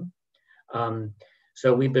downtown.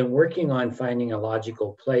 So we've been working on finding a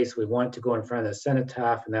logical place. We want to go in front of the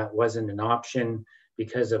cenotaph, and that wasn't an option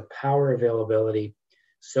because of power availability.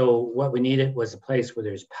 So what we needed was a place where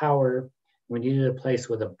there's power. We needed a place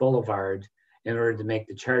with a boulevard in order to make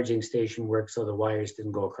the charging station work so the wires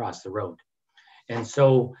didn't go across the road. And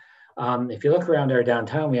so if you look around our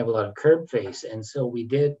downtown, we have a lot of curb face. And so we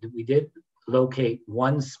did locate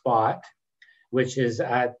one spot, which is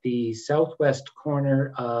at the southwest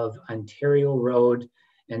corner of Ontario Road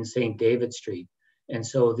and St. David Street. And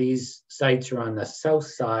so these sites are on the south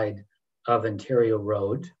side of Ontario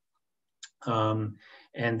Road.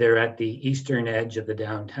 And they're at the eastern edge of the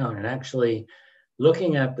downtown. And actually,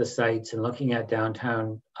 looking at the sites and looking at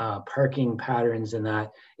downtown parking patterns and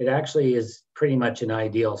that, it actually is pretty much an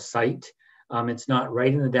ideal site. It's not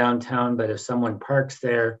right in the downtown, but if someone parks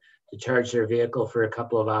there to charge their vehicle for a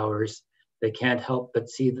couple of hours, they can't help but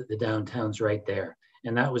see that the downtown's right there.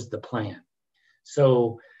 And that was the plan.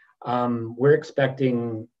 So we're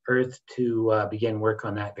expecting Earth to begin work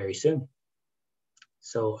on that very soon.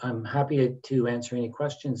 So I'm happy to answer any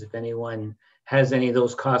questions if anyone has any. Of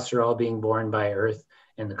those costs are all being borne by Earth,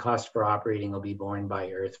 and the cost for operating will be borne by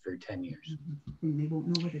Earth for 10 years.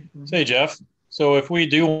 Say, Jeff, so if we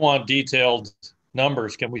do want detailed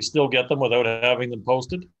numbers, can we still get them without having them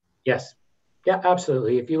posted? Yes. Yeah,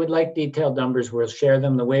 absolutely. If you would like detailed numbers, we'll share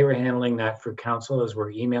them. The way we're handling that for council is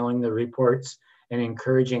we're emailing the reports and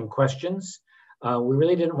encouraging questions. We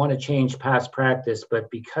really didn't want to change past practice,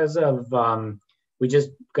 but because of, we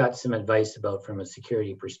just got some advice about from a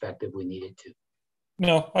security perspective, we needed to.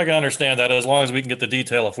 No, I can understand that. As long as we can get the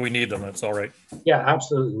detail if we need them, that's all right. Yeah,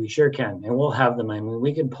 absolutely. We sure can. And we'll have them. I mean,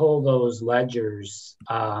 we can pull those ledgers,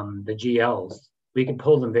 the GLs, we can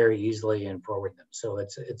pull them very easily and forward them. So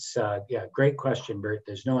it's yeah, great question, Bert.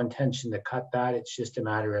 There's no intention to cut that. It's just a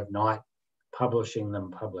matter of not publishing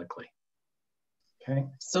them publicly. Okay.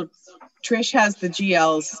 So Trish has the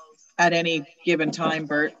GLs at any given time,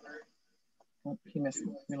 Bert. Oh,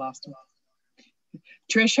 we lost him.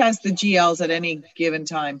 Trish has the GLs at any given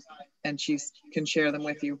time, and she can share them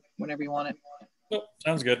with you whenever you want it. Oh,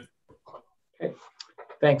 sounds good. Okay.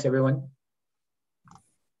 Thanks, everyone.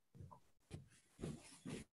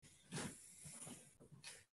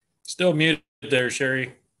 Still muted there,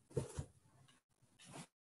 Sherry.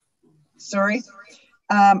 Sorry.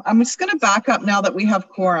 I'm just going to back up now that we have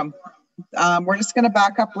quorum. We're just going to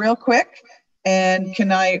back up real quick. And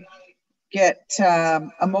can I get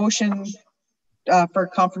a motion for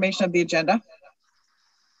confirmation of the agenda?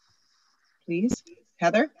 Please,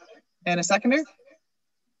 Heather, and a seconder.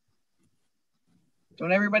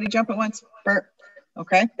 Don't everybody jump at once. Bert.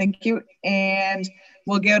 Okay, thank you. And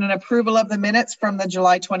we'll get an approval of the minutes from the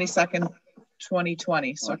July 22nd,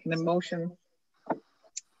 2020. So I can motion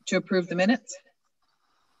to approve the minutes.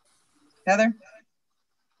 Heather?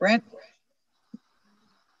 Brent?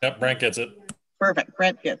 Yep, Brent gets it. Perfect,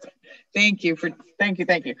 Brent gets it. Thank you. Thank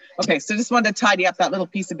you. Okay, so just wanted to tidy up that little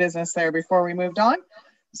piece of business there before we moved on.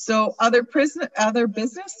 So other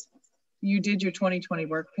business, you did your 2020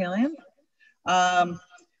 work plan.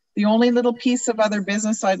 The only little piece of other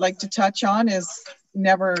business I'd like to touch on is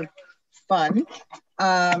never fun,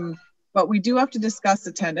 but we do have to discuss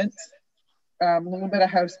attendance, a little bit of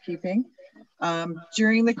housekeeping.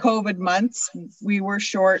 During the COVID months, we were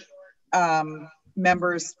short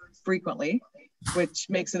members frequently, which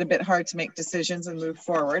makes it a bit hard to make decisions and move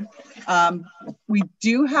forward. We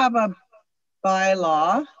do have a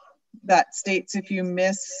bylaw that states if you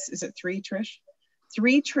miss, is it three, Trish?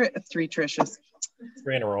 Three Trishes.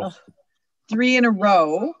 3 in a row. 3 in a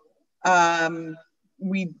row.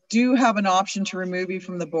 We do have an option to remove you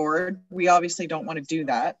from the board. We obviously don't want to do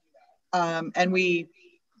that. And we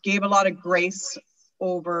gave a lot of grace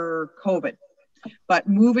over COVID. But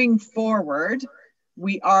moving forward,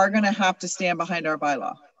 we are going to have to stand behind our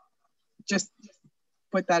bylaw. Just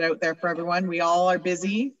put that out there for everyone. We all are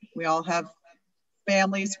busy. We all have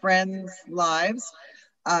families, friends, lives.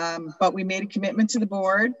 But we made a commitment to the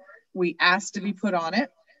board. We asked to be put on it.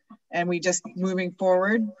 And we just, moving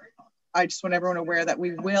forward, I just want everyone aware that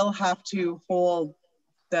we will have to hold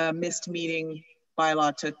the missed meeting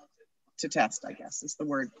bylaw to test, I guess is the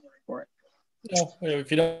word for it. No,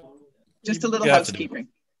 if you don't. Just a little housekeeping.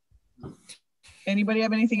 Anybody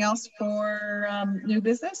have anything else for new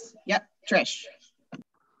business? Yep, Trish.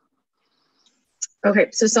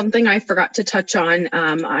 Okay, so something I forgot to touch on,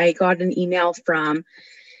 I got an email from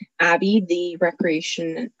Abby, the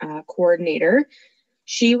recreation coordinator.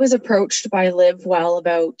 She was approached by Live Well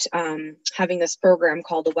about having this program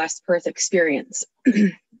called the West Perth Experience.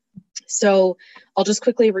 So I'll just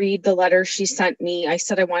quickly read the letter she sent me. I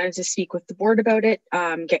said I wanted to speak with the board about it,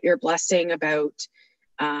 get your blessing about,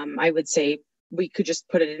 I would say we could just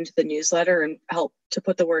put it into the newsletter and help to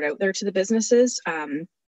put the word out there to the businesses.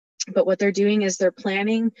 But what they're doing is they're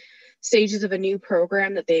planning stages of a new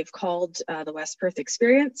program that they've called the West Perth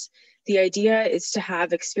Experience. The idea is to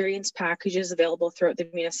have experience packages available throughout the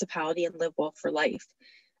municipality and Live Well for Life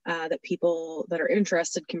that people that are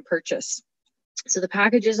interested can purchase. So the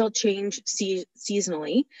packages will change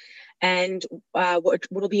seasonally, and what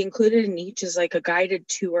will be included in each is like a guided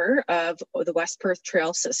tour of the West Perth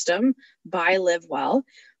Trail System by Live Well,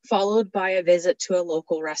 followed by a visit to a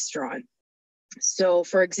local restaurant. So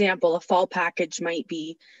for example, a fall package might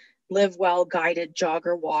be Live Well guided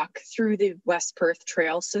jogger walk through the West Perth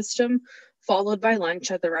Trail System, followed by lunch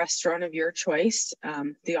at the restaurant of your choice.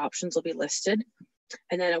 The options will be listed.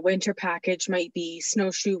 And then a winter package might be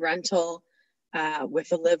snowshoe rental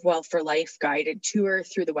with a Live Well for Life guided tour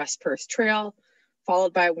through the West Perth Trail,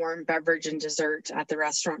 followed by warm beverage and dessert at the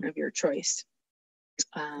restaurant of your choice.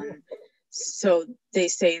 So they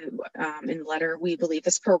say in the letter, we believe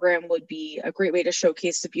this program would be a great way to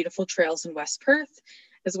showcase the beautiful trails in West Perth,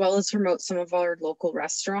 as well as promote some of our local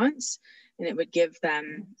restaurants. And it would give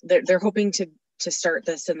them, they're hoping to start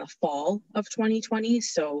this in the fall of 2020.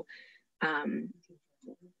 So,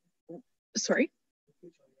 sorry.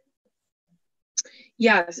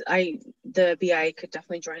 Yes, the BIA could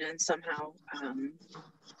definitely join in somehow.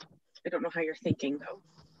 I don't know how you're thinking though.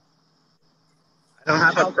 I don't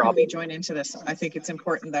have How a can problem. we join into this? I think it's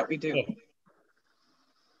important that we do.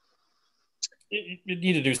 You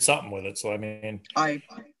need to do something with it. So I mean, I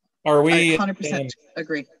are we? 100%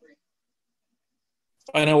 agree.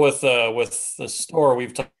 I know with the store,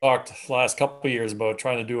 we've talked the last couple of years about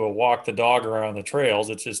trying to do a walk the dog around the trails.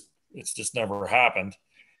 It's just never happened.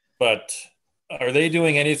 But are they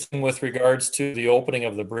doing anything with regards to the opening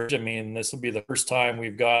of the bridge? I mean, this will be the first time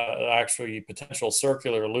we've got actually potential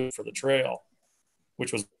circular loop for the trail,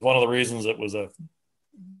 which was one of the reasons it was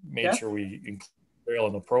made sure we include the trail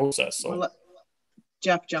in the process. So We'll let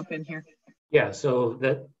Jeff jump in here. Yeah, so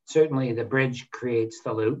that certainly the bridge creates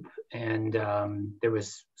the loop, and there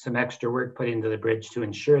was some extra work put into the bridge to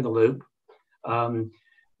ensure the loop.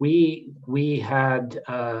 We had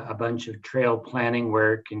a bunch of trail planning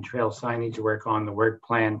work and trail signage work on the work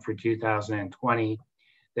plan for 2020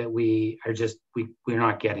 that we're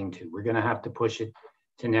not getting to. We're going to have to push it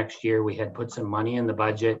to next year. We had put some money in the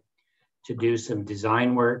budget to do some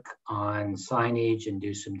design work on signage and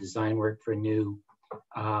do some design work for new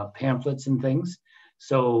pamphlets and things.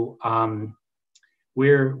 So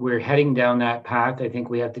we're heading down that path. I think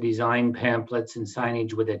we have to design pamphlets and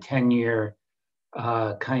signage with a 10-year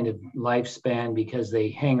kind of lifespan because they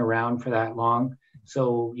hang around for that long.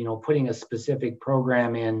 So, you know, putting a specific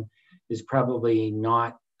program in is probably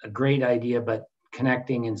not a great idea, but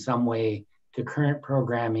connecting in some way to current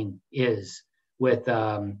programming is with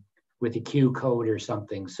a Q code or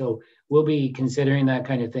something. So we'll be considering that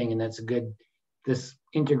kind of thing, and that's this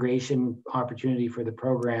integration opportunity for the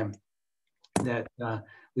program that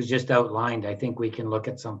was just outlined. I think we can look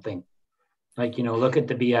at something like, you know, look at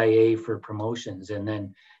the BIA for promotions, and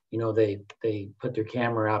then, you know, they put their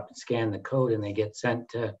camera up and scan the code and they get sent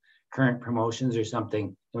to current promotions or something,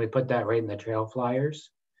 and we put that right in the trail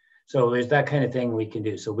flyers. So there's that kind of thing we can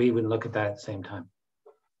do. So we would look at that at the same time.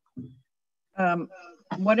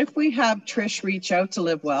 What if we have Trish reach out to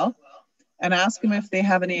Live Well and ask them if they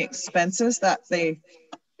have any expenses that they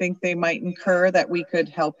think they might incur that we could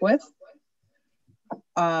help with?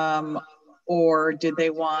 Or did they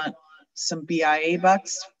want some BIA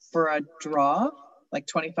bucks for a draw, like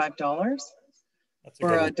 $25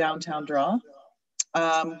 for a downtown draw?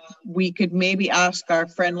 We could maybe ask our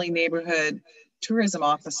friendly neighborhood tourism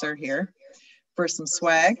officer here for some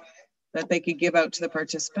swag that they could give out to the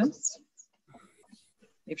participants,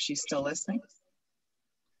 if she's still listening.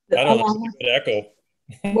 I don't know, echo.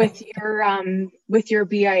 with your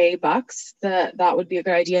BIA bucks, that would be a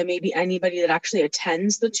good idea. Maybe anybody that actually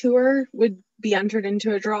attends the tour would be entered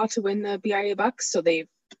into a draw to win the BIA bucks. So they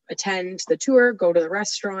attend the tour, go to the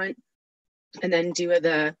restaurant, and then do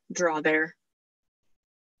the draw there.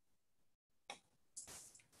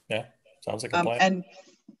 Yeah, sounds like a plan. And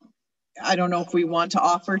I don't know if we want to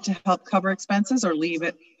offer to help cover expenses or leave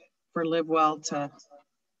it for Live Well to.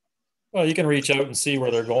 Well, you can reach out and see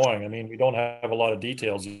where they're going. I mean, we don't have a lot of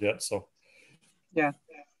details yet, so. Yeah.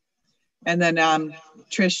 And then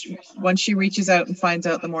Trish, once she reaches out and finds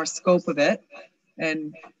out the more scope of it,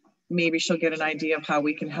 and maybe she'll get an idea of how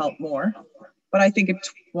we can help more. But I think a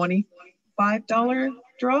 $25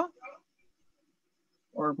 draw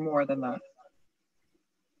or more than that.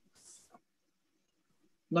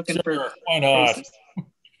 Looking sure, for why not? Faces.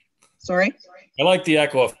 Sorry? I like the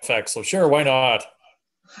echo effect, so sure, why not?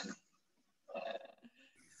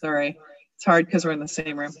 Sorry, it's hard because we're in the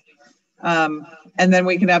same room. And then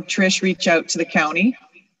we can have Trish reach out to the county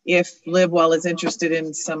if Live Well is interested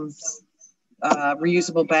in some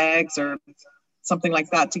reusable bags or something like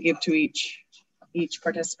that to give to each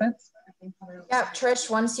participant. Yeah, Trish,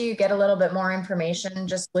 once you get a little bit more information,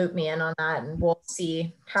 just loop me in on that and we'll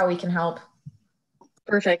see how we can help.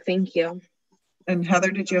 Perfect, thank you. And Heather,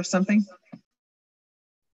 did you have something?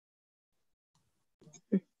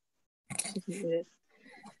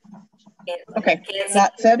 Okay,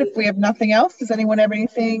 that said, if we have nothing else, does anyone have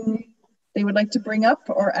anything they would like to bring up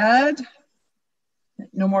or add?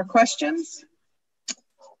 No more questions?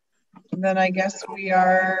 And then I guess we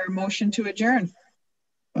are motion to adjourn.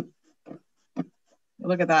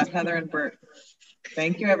 Look at that, Heather and Bert.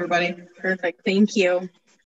 Thank you, everybody. Perfect, thank you.